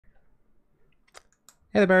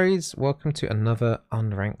Hey there, berries! Welcome to another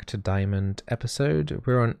Unranked Diamond episode.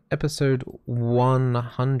 We're on episode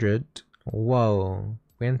 100. Whoa,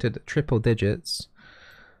 we entered triple digits.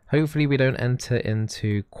 Hopefully we don't enter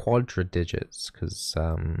into quadra digits, because,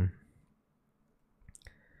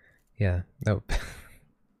 yeah, that would,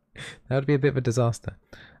 that would be a bit of a disaster.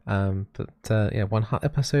 Yeah,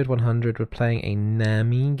 episode 100, we're playing a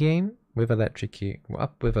Nami game with Electrocute. We're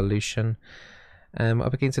up with Evolution. We're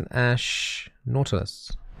up against an Ash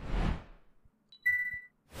Nautilus.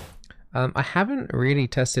 I haven't really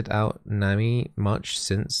tested out Nami much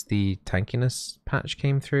since the tankiness patch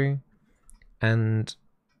came through, and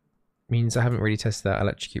means I haven't really tested out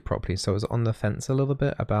Electrocute properly, so I was on the fence a little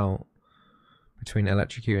bit about between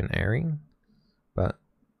Electrocute and Airy, but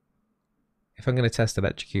if I'm going to test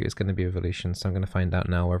Electrocute, it's going to be Evolution, so I'm going to find out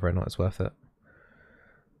now whether or not it's worth it.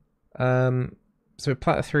 So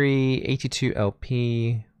Plat 3, 82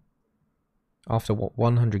 LP, after what,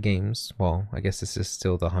 100 games. Well, I guess this is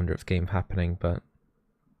still the 100th game happening, but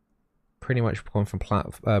pretty much gone from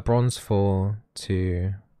Bronze 4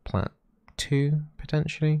 to Plat 2,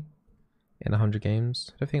 potentially, in 100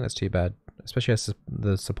 games. I don't think that's too bad, especially as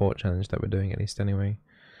the support challenge that we're doing, at least anyway.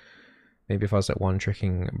 Maybe if I was like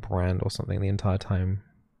one-tricking Brand or something the entire time,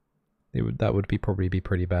 that would probably be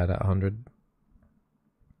pretty bad at 100.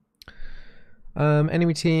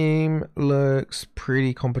 Enemy team looks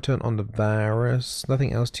pretty competent on the Varus.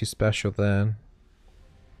 Nothing else too special there.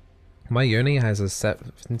 My Yoni has a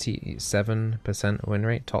 77% win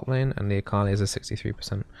rate top lane, and the Akali is a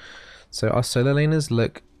 63%. So our solo laners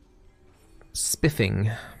look spiffing.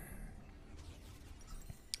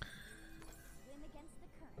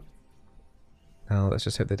 Now let's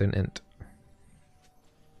just hope they don't int.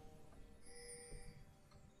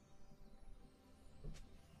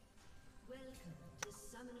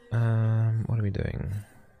 What are we doing?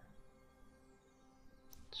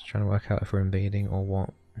 Just trying to work out if we're invading or what.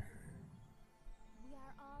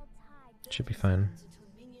 Should be fine.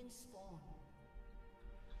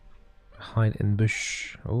 Hide in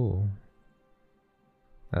bush. Oh,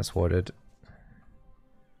 that's warded.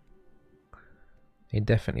 He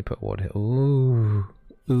definitely put ward here. Ooh,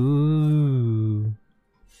 ooh.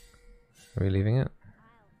 Are we leaving it?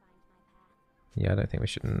 Yeah, I don't think we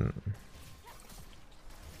shouldn't.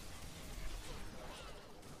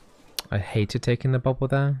 I hated taking the bubble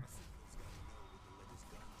there.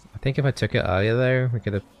 I think if I took it earlier though, we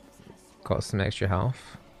could have got some extra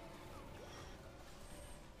health.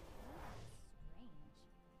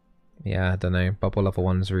 Yeah, I don't know. Bubble level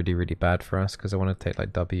 1 is really, really bad for us because I want to take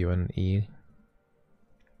like W and E.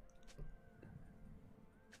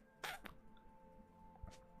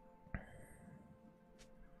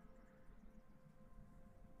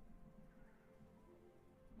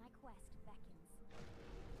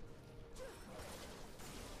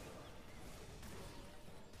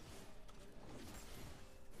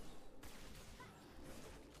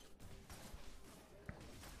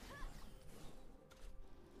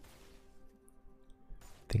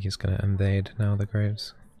 I think he's going to invade now, the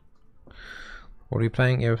Graves. What are we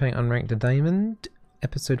playing? Yeah, we're playing Unranked Diamond,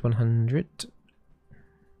 episode 100.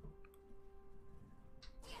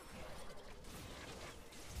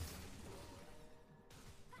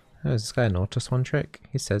 Oh, is this guy a Nautilus one trick?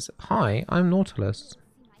 He says, "Hi, I'm Nautilus."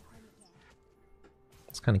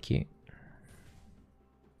 It's kind of cute.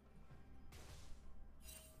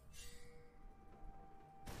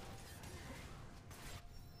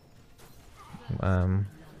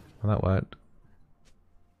 Well, that worked.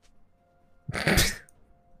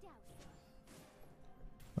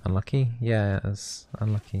 Unlucky? Yeah, it's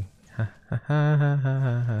unlucky. Ha ha ha ha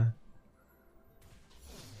ha ha.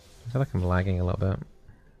 I feel like I'm lagging a little bit.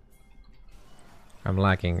 I'm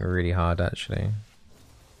lagging really hard actually.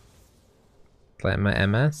 Like my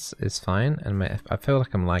MS is fine, and I feel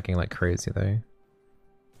like I'm lagging like crazy though.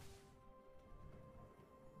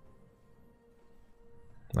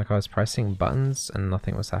 Like I was pressing buttons and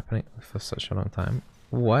nothing was happening for such a long time.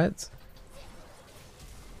 What?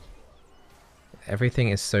 Everything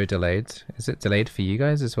is so delayed. Is it delayed for you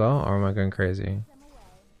guys as well, or am I going crazy?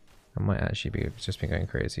 I might actually be just going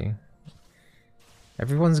crazy.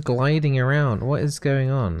 Everyone's gliding around. What is going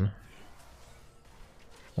on?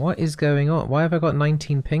 What is going on? Why have I got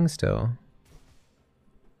 19 ping still?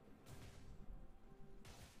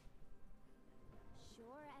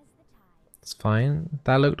 It's fine.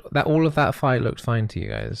 All of that fight looked fine to you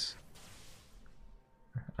guys.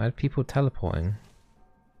 I had people teleporting.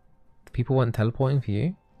 People weren't teleporting for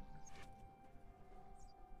you?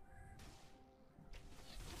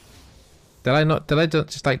 Did I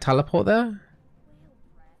just like teleport there?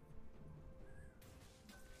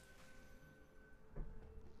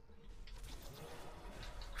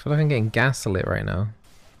 I feel like I'm getting gaslit right now.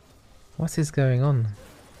 What is going on?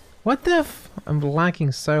 What the f? I'm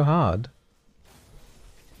lagging so hard.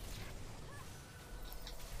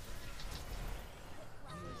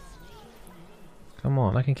 Come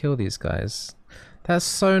on, I can kill these guys. That's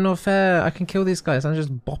so not fair. I can kill these guys. I'm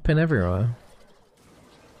just bopping everywhere.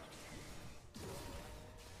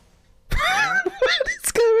 What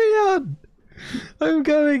is going on? I'm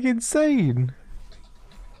going insane.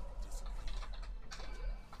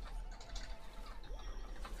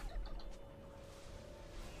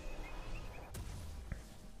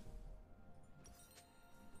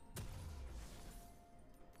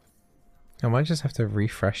 I might just have to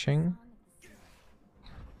refreshing.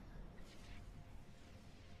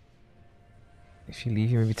 If you leave,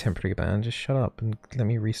 you may be temporarily banned. Just shut up and let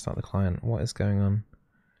me restart the client. What is going on?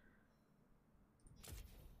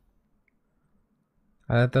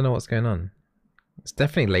 I don't know what's going on. It's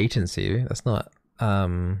definitely latency. That's not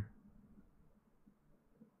oh,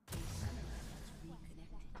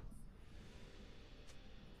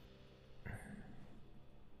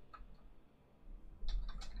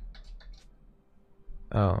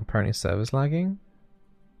 apparently server's lagging.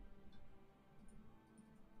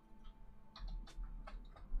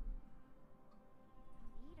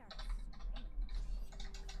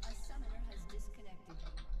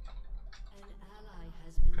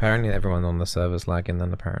 Apparently everyone on the server's lagging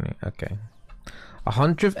then apparently. Okay.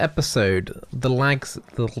 100th episode. The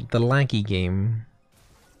laggy game.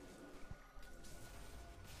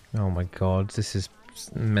 Oh my god, this is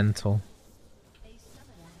mental.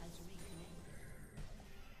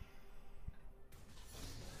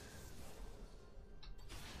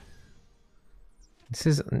 This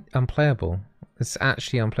is unplayable. It's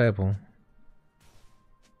actually unplayable.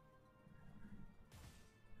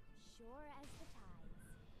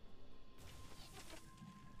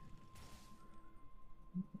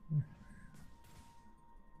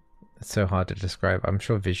 It's so hard to describe. I'm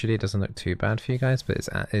sure visually it doesn't look too bad for you guys, but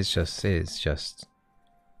it's just.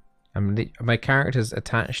 My character's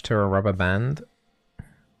attached to a rubber band.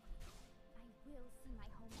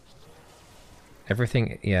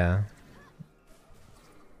 Everything, yeah.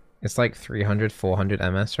 It's like 300, 400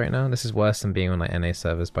 MS right now. This is worse than being on like NA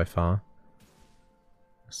servers by far.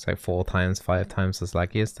 It's like 4 times, 5 times as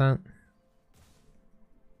laggy as that.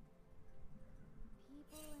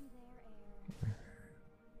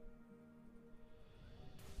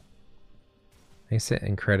 Makes it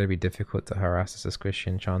incredibly difficult to harass as a squishy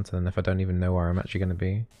enchanter and if I don't even know where I'm actually going to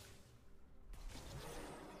be.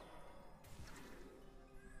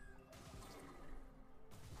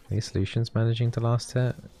 Are these solutions managing to last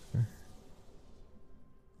hit?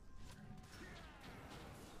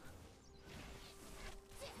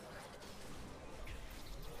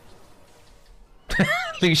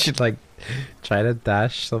 You should like try to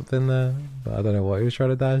dash something there, but I don't know what he was trying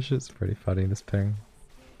to dash. It's pretty funny, this ping.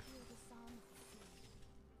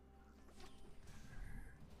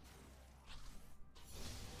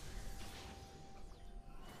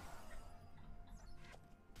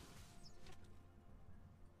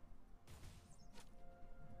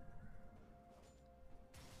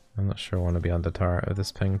 I'm not sure I want to be under turret with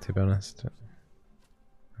this ping, to be honest.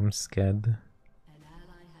 I'm scared.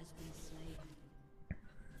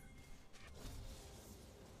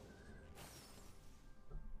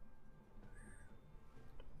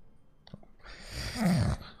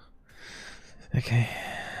 Okay.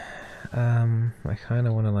 I kind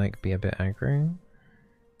of want to like be a bit aggro.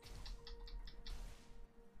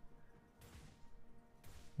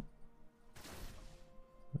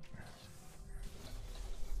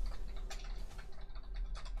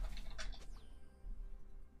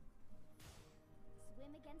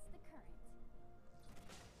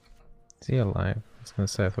 Is he alive? I was gonna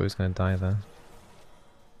say I thought he was gonna die there.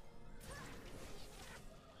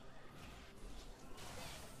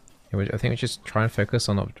 Yeah, I think we just try and focus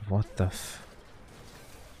on what the f.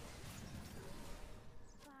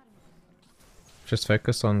 Just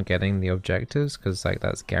focus on getting the objectives, because like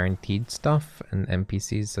that's guaranteed stuff, and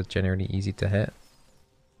NPCs are generally easy to hit.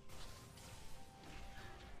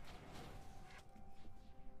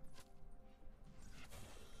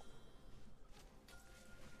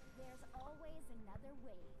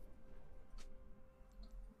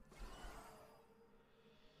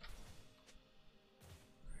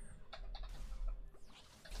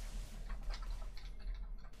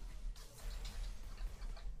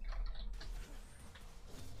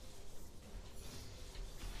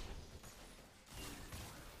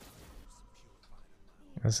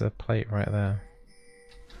 There's a plate right there.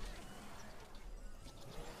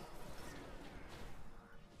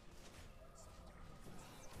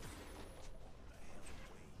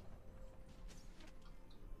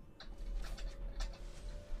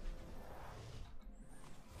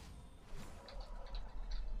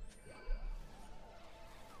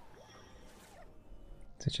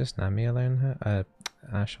 Is it just Nami alone here?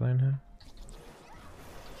 Ash alone here?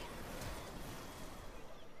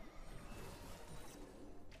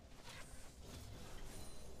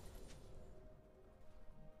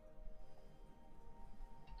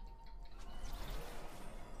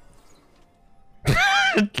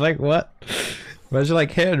 Like what? Imagine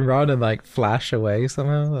like hit and run and like flash away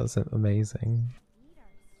somehow. That's amazing.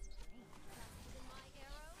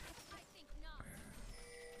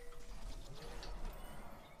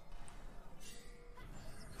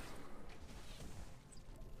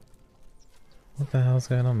 What the hell's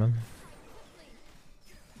going on, man?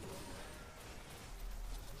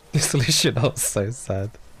 This solution was so sad.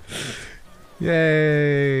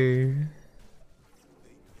 Yay!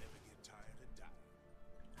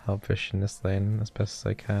 I'll push in this lane as best as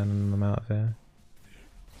I can and I'm out of here.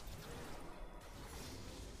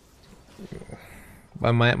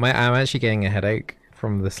 I'm actually getting a headache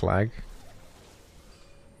from this lag.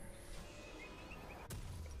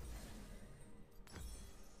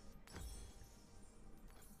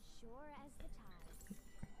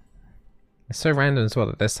 It's so random as well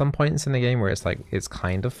that there's some points in the game where it's like it's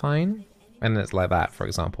kind of fine, and it's like that, for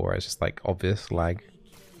example, where it's just like obvious lag.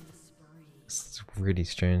 It's really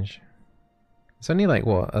strange. It's only like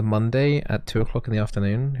what, a Monday at 2 o'clock in the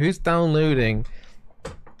afternoon? Who's downloading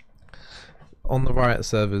on the Riot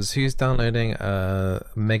servers? Who's downloading a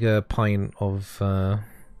mega pint of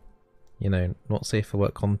you know, not safe for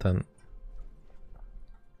work content?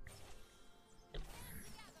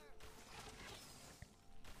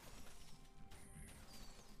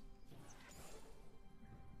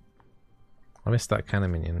 I missed that kind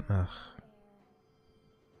of minion. Ugh.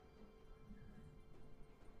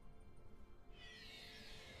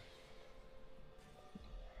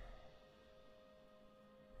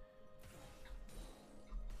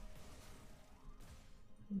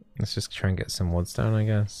 Let's just try and get some mods down, I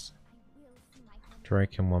guess.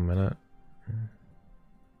 Drake in 1 minute.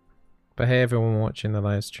 But hey everyone watching the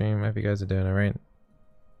live stream, I hope you guys are doing alright.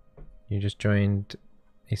 You just joined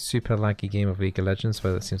a super laggy game of League of Legends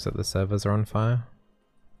where it seems that the servers are on fire.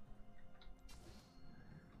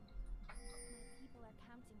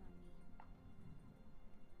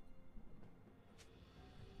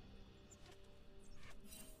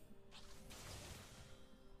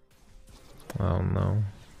 Oh no.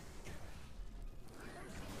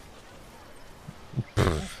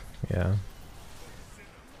 Yeah.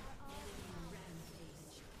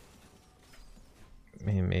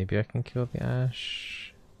 Maybe I can kill the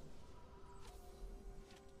Ashe.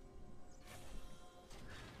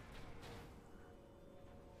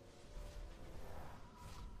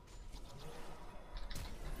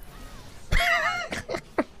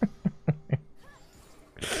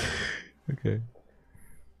 Okay.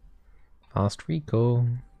 Fast recall.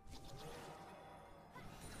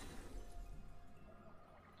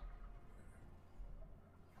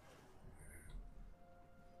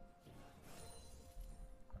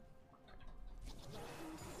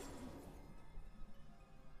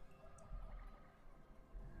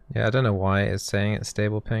 Yeah, I don't know why it's saying it's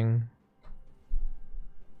stable ping.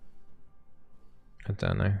 I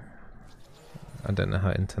don't know. I don't know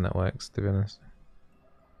how internet works, to be honest.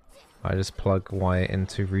 I just plug wire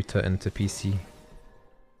into router into PC.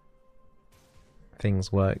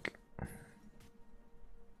 Things work.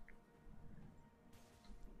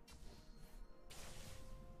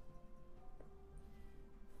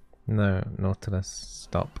 No, Nautilus,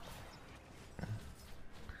 stop.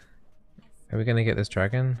 Are we gonna get this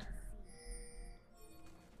dragon?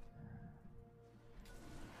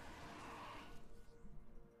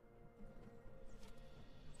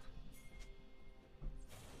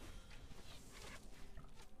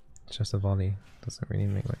 It's just a volley. Doesn't really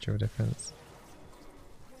make much of a difference.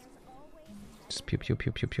 Just pew pew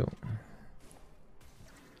pew pew pew.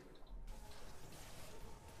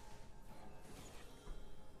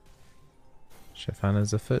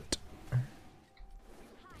 Shafana's afoot.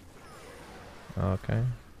 Okay.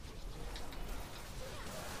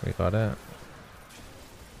 We got it.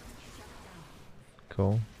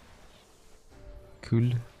 Cool.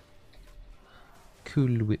 Cool.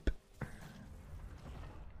 Cool whip.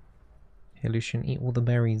 Hey Lucian, eat all the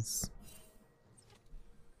berries.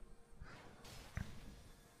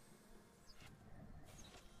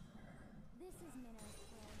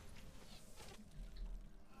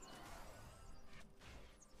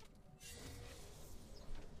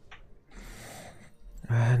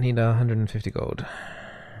 I need 150 gold.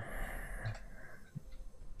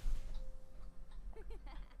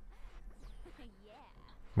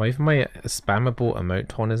 Why even my spammable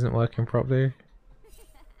emote isn't working properly?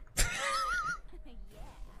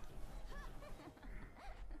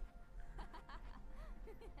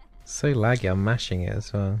 so laggy, I'm mashing it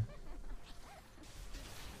as well.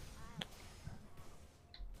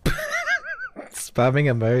 Spamming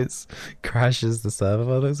emotes crashes the server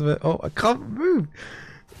by the looks of it. Oh, I can't move!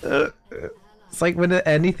 It's like when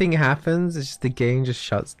anything happens, it's just the game just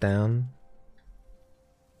shuts down.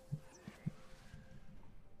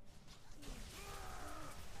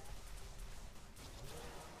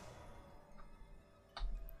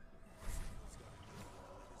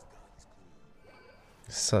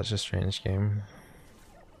 Such a strange game.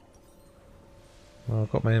 Well,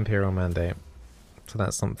 I've got my Imperial Mandate, so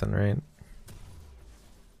that's something, right?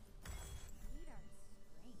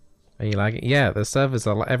 Are you lagging? Yeah, the servers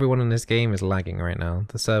are. Everyone in this game is lagging right now.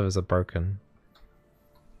 The servers are broken.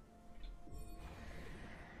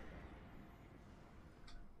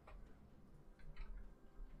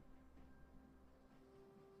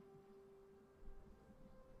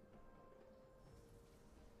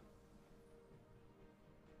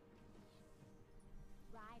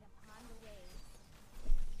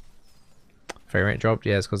 Frame rate dropped?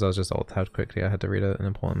 Yeah, it's because I was just alt-tabbed quickly. I had to read an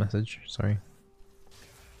important message. Sorry.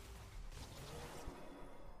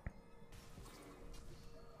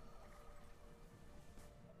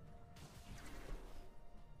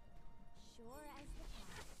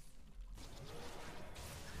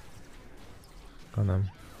 Go on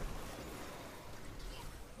then.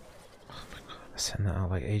 Oh my god, I sent that out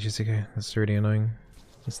like ages ago. That's really annoying.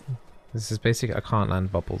 This is basically, I can't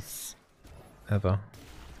land bubbles. Ever.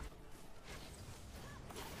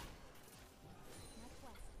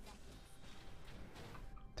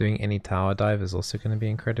 Doing any tower dive is also going to be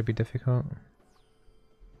incredibly difficult.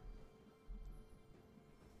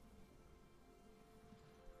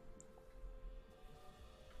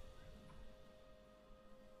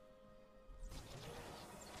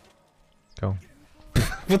 Go.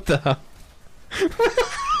 What the hell?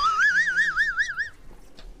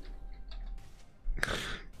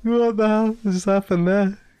 What the hell just happened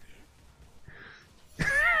there?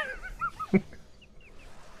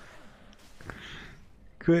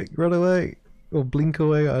 Quick, run away! Or blink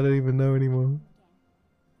away, I don't even know anymore.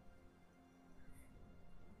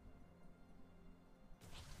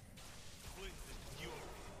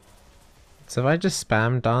 So if I just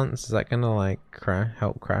spam dance, is that gonna like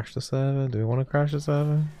help crash the server? Do we want to crash the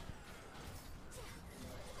server?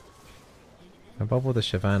 I bubbled the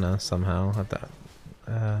Shyvana somehow. Had that.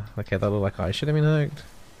 Okay, that looked like I should have been hooked.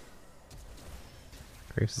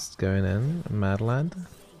 Graves is going in. Mad lad.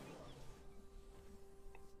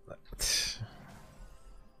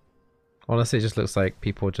 Honestly, it just looks like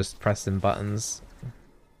people just pressing buttons. I'm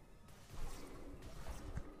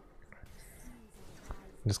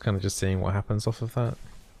just kind of just seeing what happens off of that.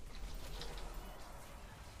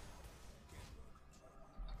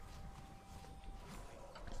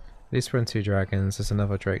 At least we're in 2 dragons. There's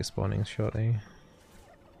another Drake spawning shortly.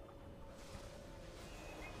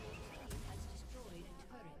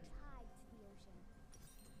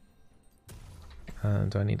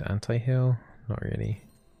 Do I need anti-heal? Not really.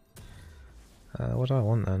 What do I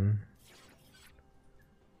want then?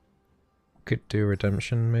 Could do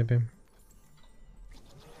redemption maybe.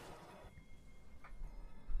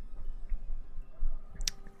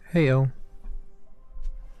 Hey yo.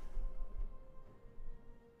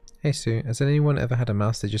 Hey Sue, has anyone ever had a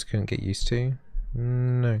mouse they just couldn't get used to?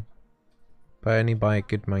 No. But I only buy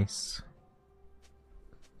good mice.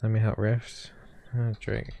 Let me help Rift. Oh,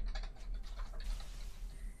 Drake.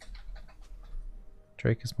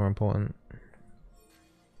 Drake is more important.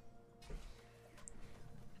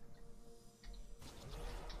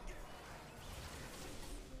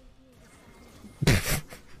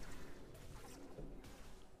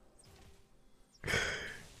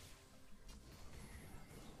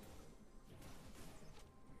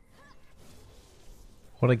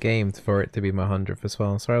 What a game for it to be my 100th as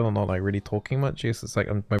well. Sorry I'm not like really talking much. It's like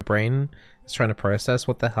my brain is trying to process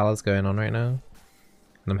what the hell is going on right now.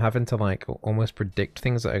 And I'm having to like almost predict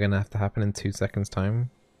things that are going to have to happen in 2 seconds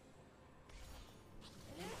time.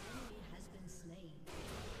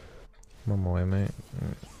 One more, mate.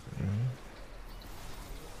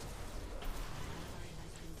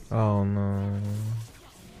 Oh no.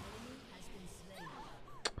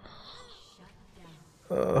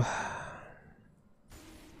 Ugh.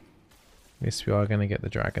 At least we are going to get the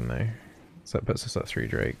dragon though. So that puts us at 3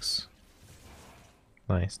 drakes.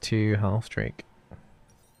 Nice, 2 half drake.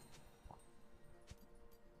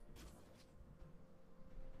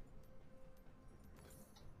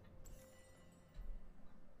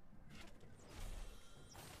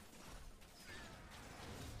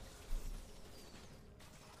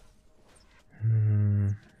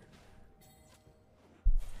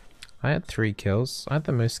 I had 3 kills. I had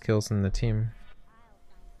the most kills in the team.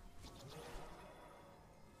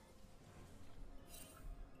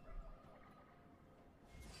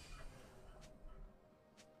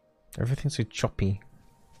 Everything's so choppy.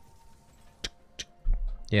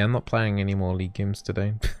 Yeah, I'm not playing any more League games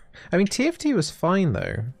today. I mean, TFT was fine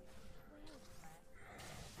though.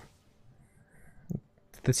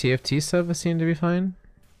 The TFT server seemed to be fine.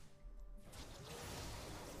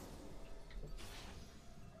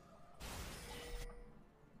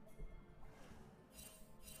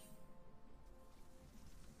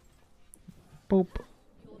 Boop.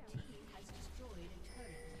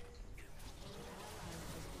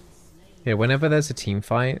 Yeah, whenever there's a team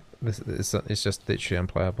fight, it's just literally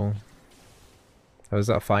unplayable. There was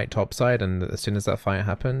that fight topside, and as soon as that fight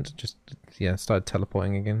happened, just, yeah, started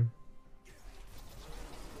teleporting again.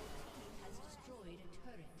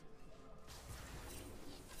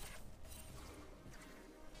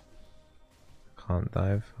 Can't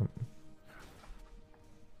dive.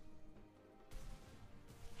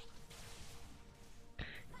 I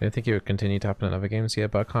don't think it would continue to happen in other games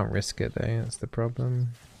yet, but I can't risk it though, that's the problem.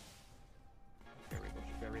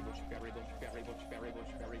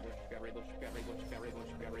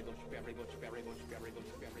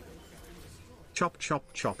 Chop chop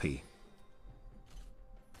choppy.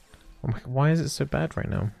 Oh my, why is it so bad right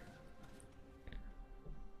now?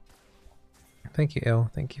 Thank you, Il.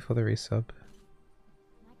 Thank you for the resub.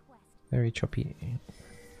 Very choppy.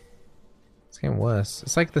 It's getting worse.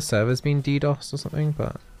 It's like the server's been DDoS or something,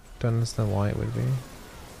 but don't understand why it would be.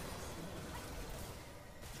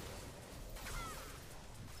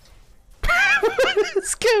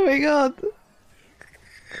 What's going on?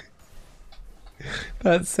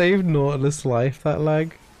 That saved Nautilus life, that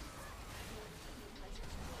lag.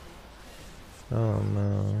 Oh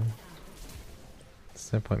no.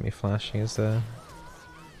 There's no point me flashing, is there?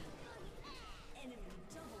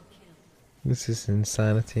 This is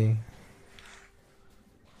insanity.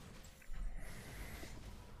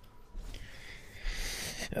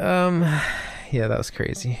 Yeah, that was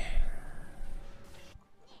crazy.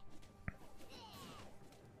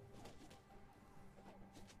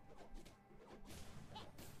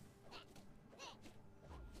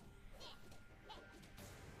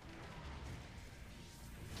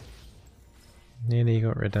 Nearly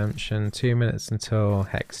got redemption. 2 minutes until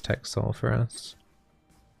Hex Tech Soul for us.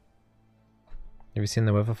 Have you seen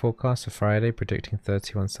the weather forecast for Friday predicting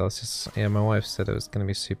 31 Celsius? Yeah, my wife said it was going to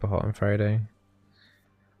be super hot on Friday.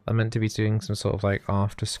 I'm meant to be doing some sort of like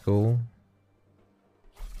after school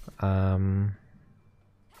thing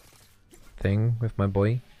with my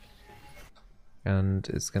boy, and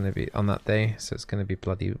it's going to be on that day, so it's going to be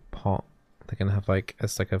bloody hot. They're going to have like,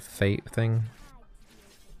 it's like a fate thing.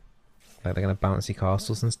 Like they're going to bouncy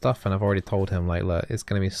castles and stuff, and I've already told him like, look, it's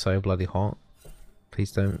going to be so bloody hot.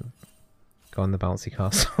 Please don't go on the bouncy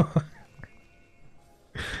castle.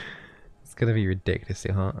 It's gonna be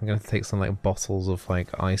ridiculously hot. I'm gonna take some like bottles of like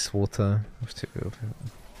ice water.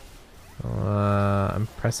 I'm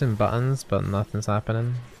pressing buttons, but nothing's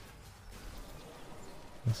happening.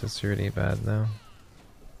 This is really bad now.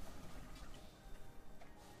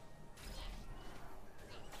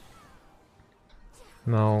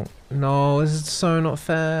 No, no, this is so not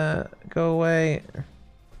fair. Go away.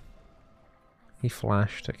 He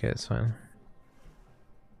flashed. Okay, it's fine.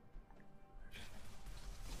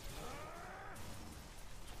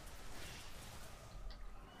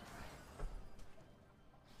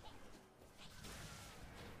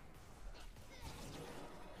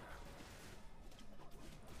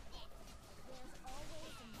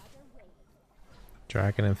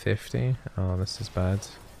 Dragon in 50? Oh, this is bad.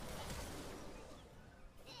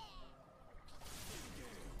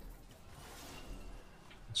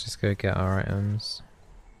 Let's just go get our items.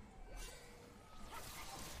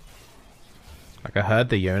 Like, I heard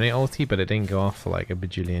the Yone ulti, but it didn't go off for like a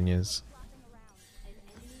bajillion years.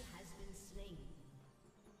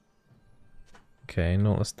 Okay,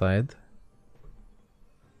 Nautilus died.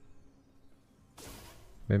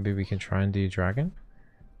 Maybe we can try and do dragon?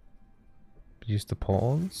 Use the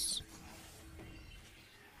pawns.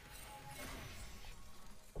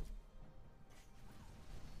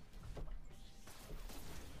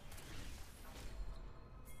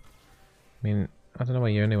 I mean, I don't know why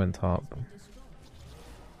you only went top.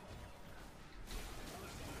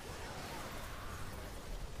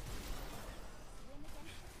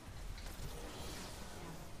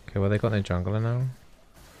 Okay, well they got no jungler now.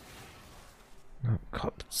 Oh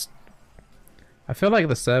god. I feel like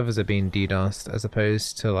the servers are being DDoSed as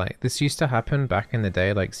opposed to like, this used to happen back in the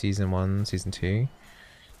day, like season 1, season 2.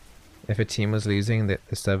 If a team was losing, the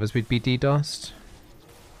servers would be DDoSed.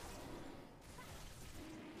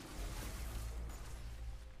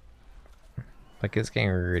 Like it's getting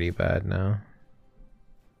really bad now.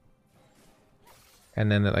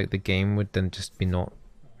 And then like the game would then just be not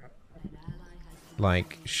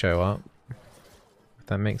like show up. If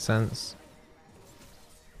that makes sense.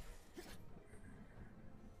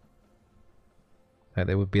 Like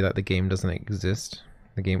it would be like the game doesn't exist.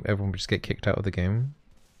 The game, everyone would just get kicked out of the game.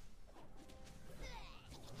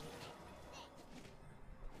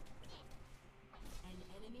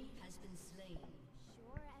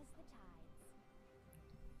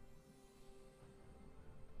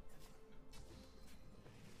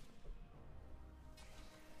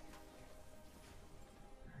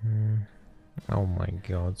 Oh my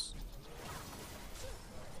god.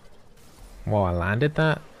 Wow, I landed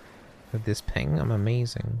that with this ping? I'm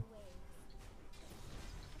amazing.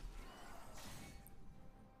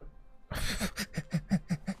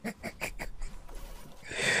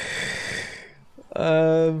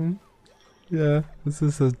 Yeah, this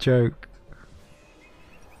is a joke.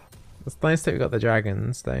 It's nice that we got the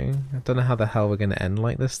dragons though. I don't know how the hell we're gonna end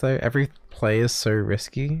like this though. Every play is so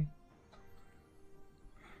risky.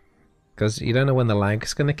 Because you don't know when the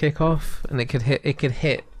lag's gonna kick off, and it could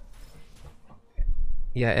hit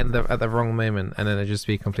yeah, at the wrong moment, and then it'd just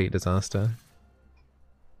be a complete disaster.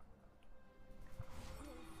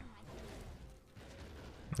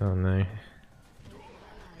 Oh no.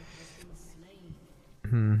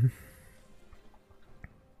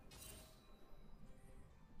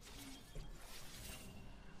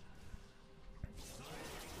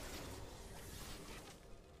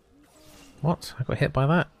 What? I got hit by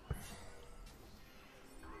that?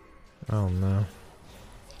 Oh no.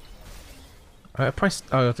 I pressed.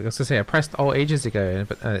 Oh, I was gonna say I pressed all ages ago,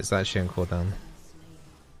 but it's actually on cooldown.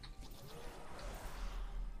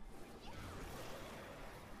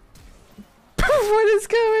 What is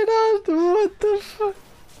going on? What the fuck?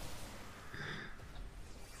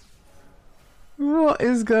 What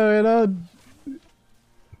is going on?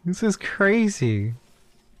 This is crazy.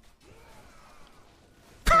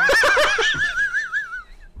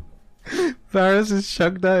 Varus just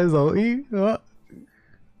chucked out his ulti? What?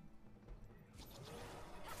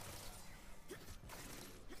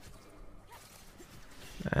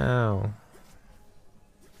 Ow.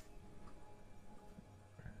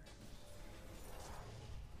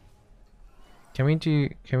 Can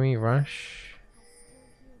we rush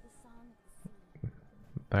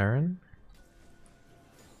Baron?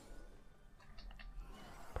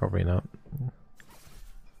 Probably not. I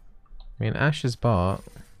mean, Ashe is bot.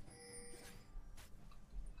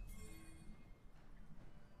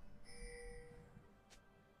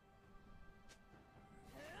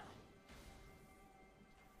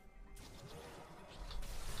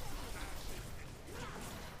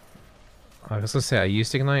 I was gonna say I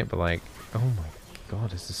used Ignite, but like, oh my god,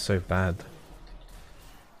 this is so bad.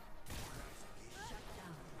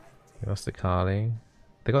 We lost the Kali.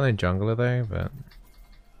 They got no jungler though, but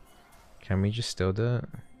can we just still do it?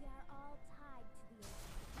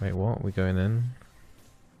 Wait, what? We going in?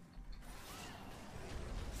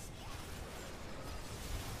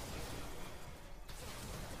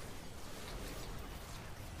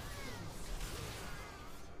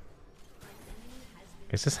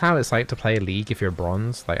 Is this how it's like to play a League if you're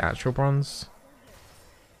bronze? Like actual bronze?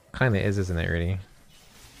 Kinda is, isn't it, really?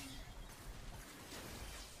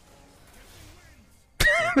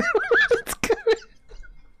 What's going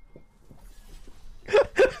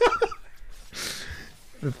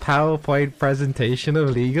The PowerPoint presentation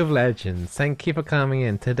of League of Legends. Thank you for coming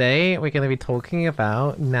in. Today we're going to be talking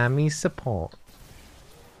about Nami's support.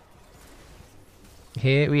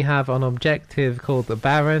 Here we have an objective called the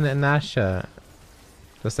Baron and Nasha.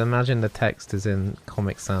 Just imagine the text is in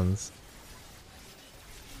Comic Sans.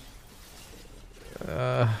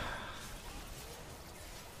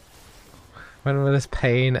 When will this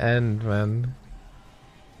pain end, man?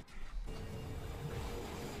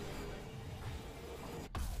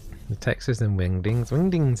 The text is in Wingdings.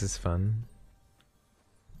 Wingdings is fun.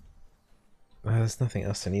 There's nothing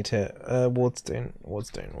else I need to... Wardstone.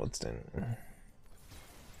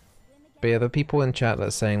 But yeah, the people in chat that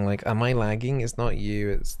are saying like, am I lagging? It's not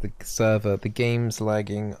you, it's the server. The game's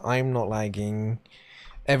lagging. I'm not lagging.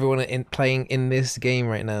 Everyone playing in this game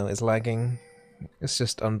right now is lagging. It's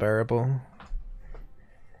just unbearable.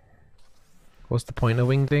 What's the point of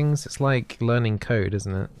Wingdings? It's like learning code,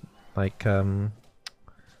 isn't it? Like,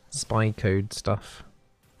 spy code stuff.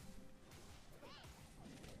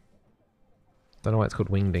 Don't know why it's called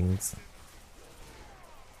Wingdings.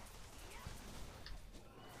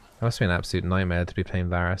 It must be an absolute nightmare to be playing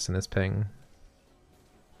Varus in this ping.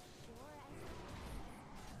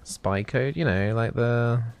 Spy code, you know, like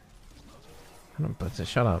the...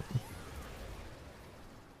 Shut up.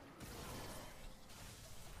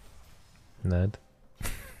 Nerd.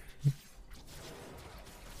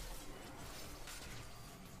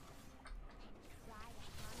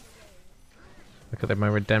 Look at my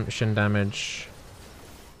redemption damage.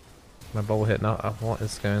 My ball hit. No, what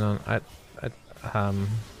is going on? My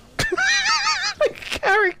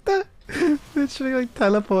character literally like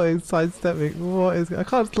teleporting, sidestepping. What is? I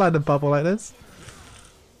can't slide a bubble like this.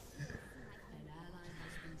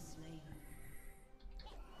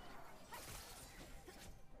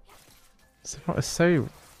 It's so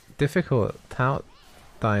difficult. Tout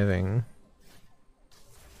diving.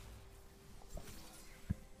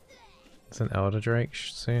 It's an Elder Drake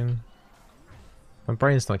soon. My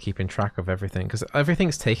brain's not keeping track of everything because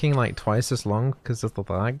everything's taking like twice as long because of the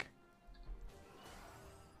lag.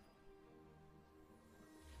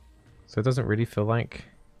 So it doesn't really feel like...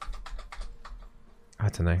 I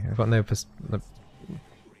don't know. I've got no...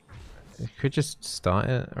 You could just start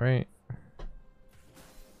it, right?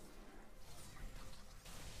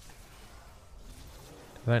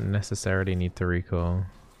 I don't necessarily need to recall.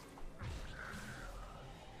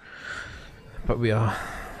 But we are.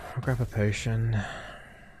 I'll grab a potion.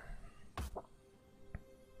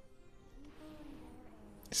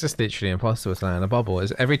 It's just literally impossible to land a bubble.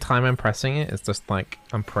 Is every time I'm pressing it, it's just like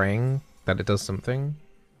I'm praying that it does something.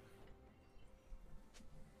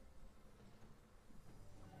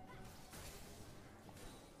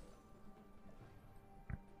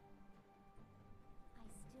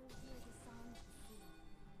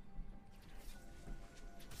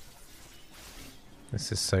 This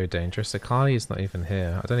is so dangerous. Akali's not even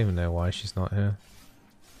here. I don't even know why she's not here.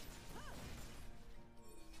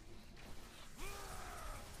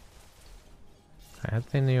 How did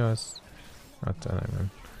they knew us? I don't know, man.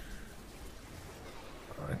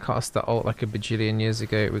 I cast the ult like a bajillion years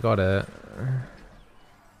ago. We got it.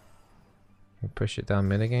 We push it down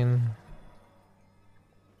mid again.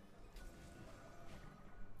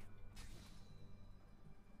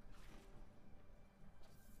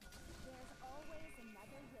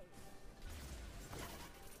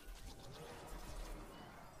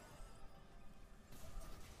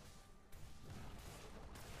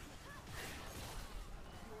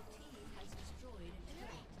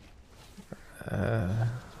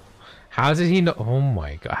 How did he not? Oh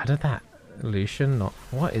my god! How did that Lucian not?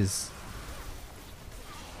 What is?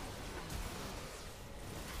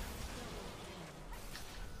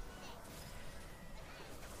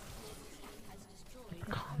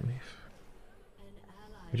 I can't move.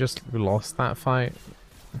 We just lost that fight.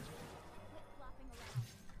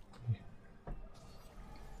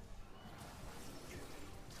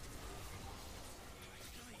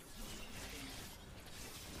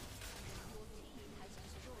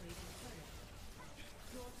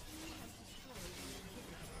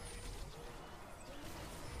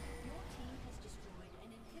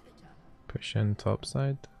 Push in top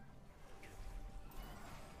side.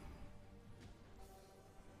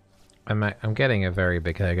 I'm getting a very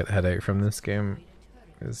big headache from this game.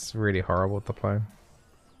 It's really horrible to play.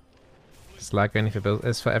 It's lagging if it builds.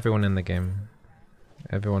 It's for everyone in the game.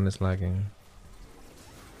 Everyone is lagging.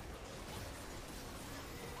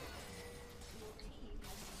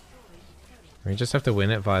 We just have to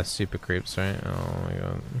win it via super creeps, right? Oh my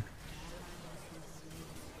god.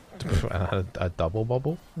 a double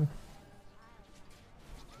bubble?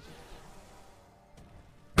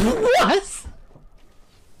 What?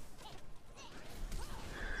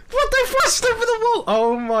 What? They flashed over the wall!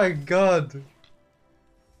 Oh my god!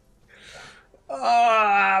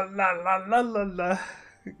 Ah, la la la la la.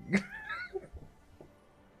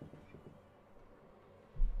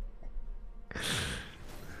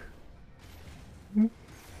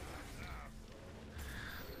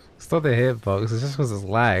 It's not the hitbox, it's just because it's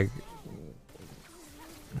lag.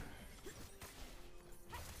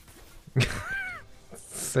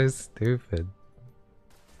 So stupid.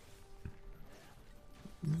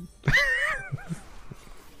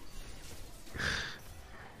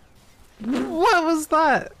 What was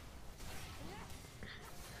that?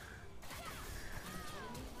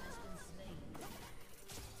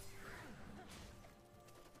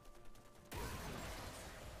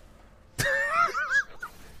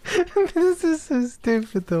 This is so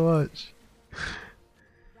stupid to watch.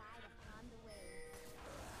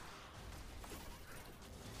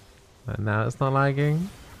 And now it's not lagging.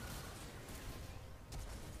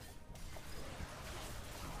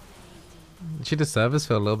 Should the servers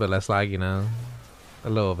feel a little bit less laggy now? A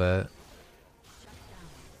little bit.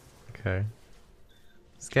 Okay.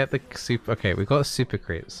 Let's get the super. Okay, we got super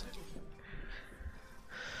creeps.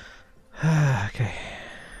 Okay.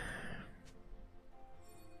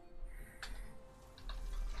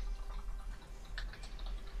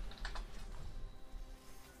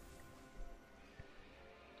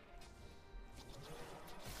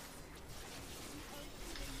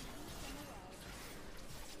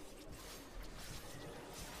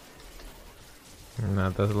 No,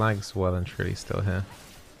 the lag's well and truly still here.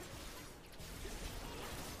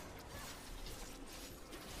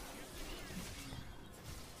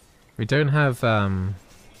 We don't have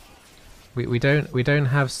we don't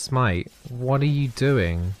have smite. What are you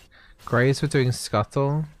doing? Graves were doing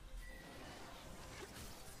scuttle.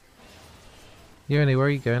 Yoni, where are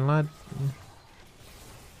you going, lad?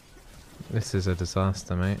 This is a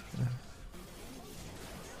disaster, mate.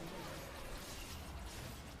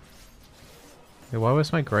 Yeah, why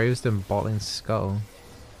was my Graves doing bottling skull?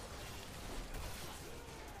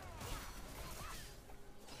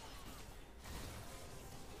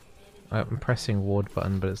 I'm pressing ward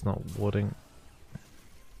button, but it's not warding.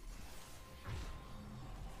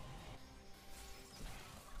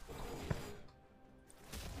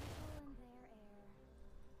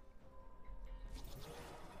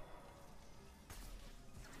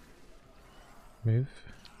 Move.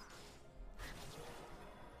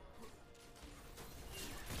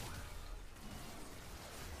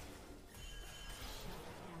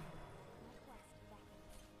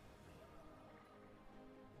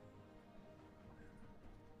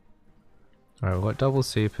 Alright, we've got double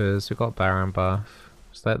supers, we've got Baron buff.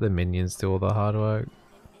 Just let the minions do all the hard work.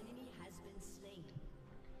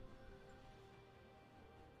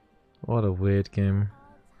 What a weird game.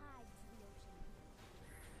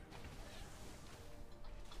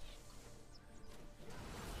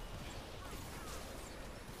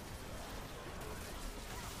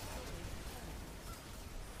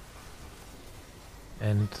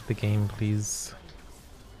 End the game, please.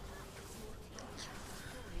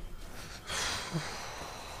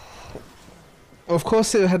 Of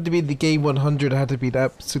course it had to be the game 100, had to be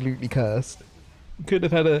absolutely cursed. Could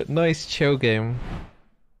have had a nice chill game.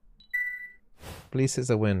 At least it's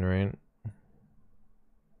a win, right?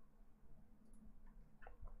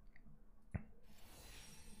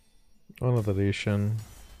 Another Lucian.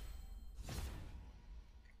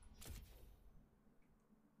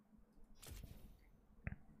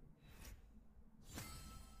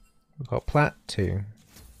 We've got Plat 2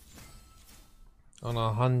 on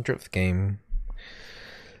our 100th game.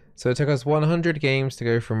 So it took us 100 games to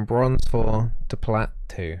go from Bronze 4 to Plat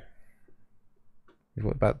 2. We've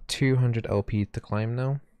got about 200 LP to climb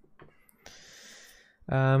now.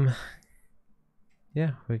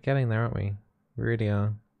 Yeah, we're getting there, aren't we? We really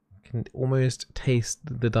are. Can almost taste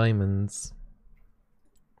the diamonds.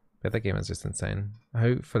 But that game is just insane.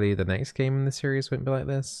 Hopefully the next game in the series won't be like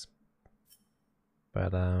this.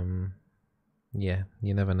 But yeah,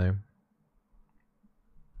 you never know.